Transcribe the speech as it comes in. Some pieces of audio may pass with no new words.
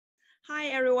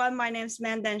everyone. My name is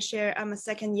Mengdan Xie. I'm a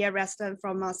second-year resident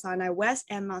from Mount Sinai West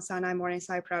and Mount Sinai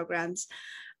Morningside programs.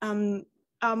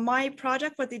 My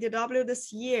project for DDW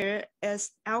this year is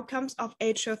outcomes of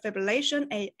atrial fibrillation,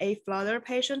 a flutter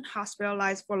patient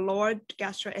hospitalized for lower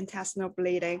gastrointestinal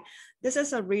bleeding. This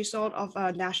is a result of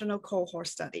a national cohort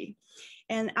study.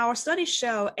 And our study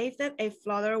showed AFib, a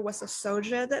flutter, was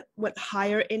associated with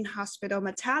higher in-hospital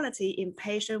mortality in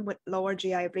patients with lower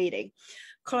GI bleeding.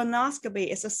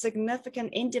 Colonoscopy is a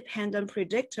significant independent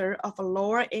predictor of a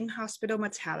lower in-hospital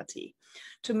mortality.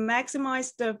 To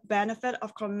maximize the benefit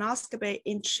of colonoscopy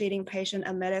in treating patients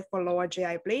admitted for lower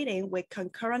GI bleeding with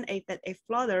concurrent AFib, a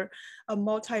flutter, a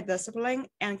multidisciplinary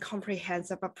and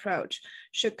comprehensive approach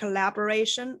should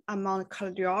collaboration among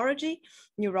cardiology,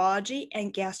 neurology,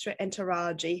 and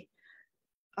gastroenterology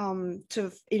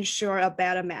to ensure a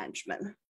better management.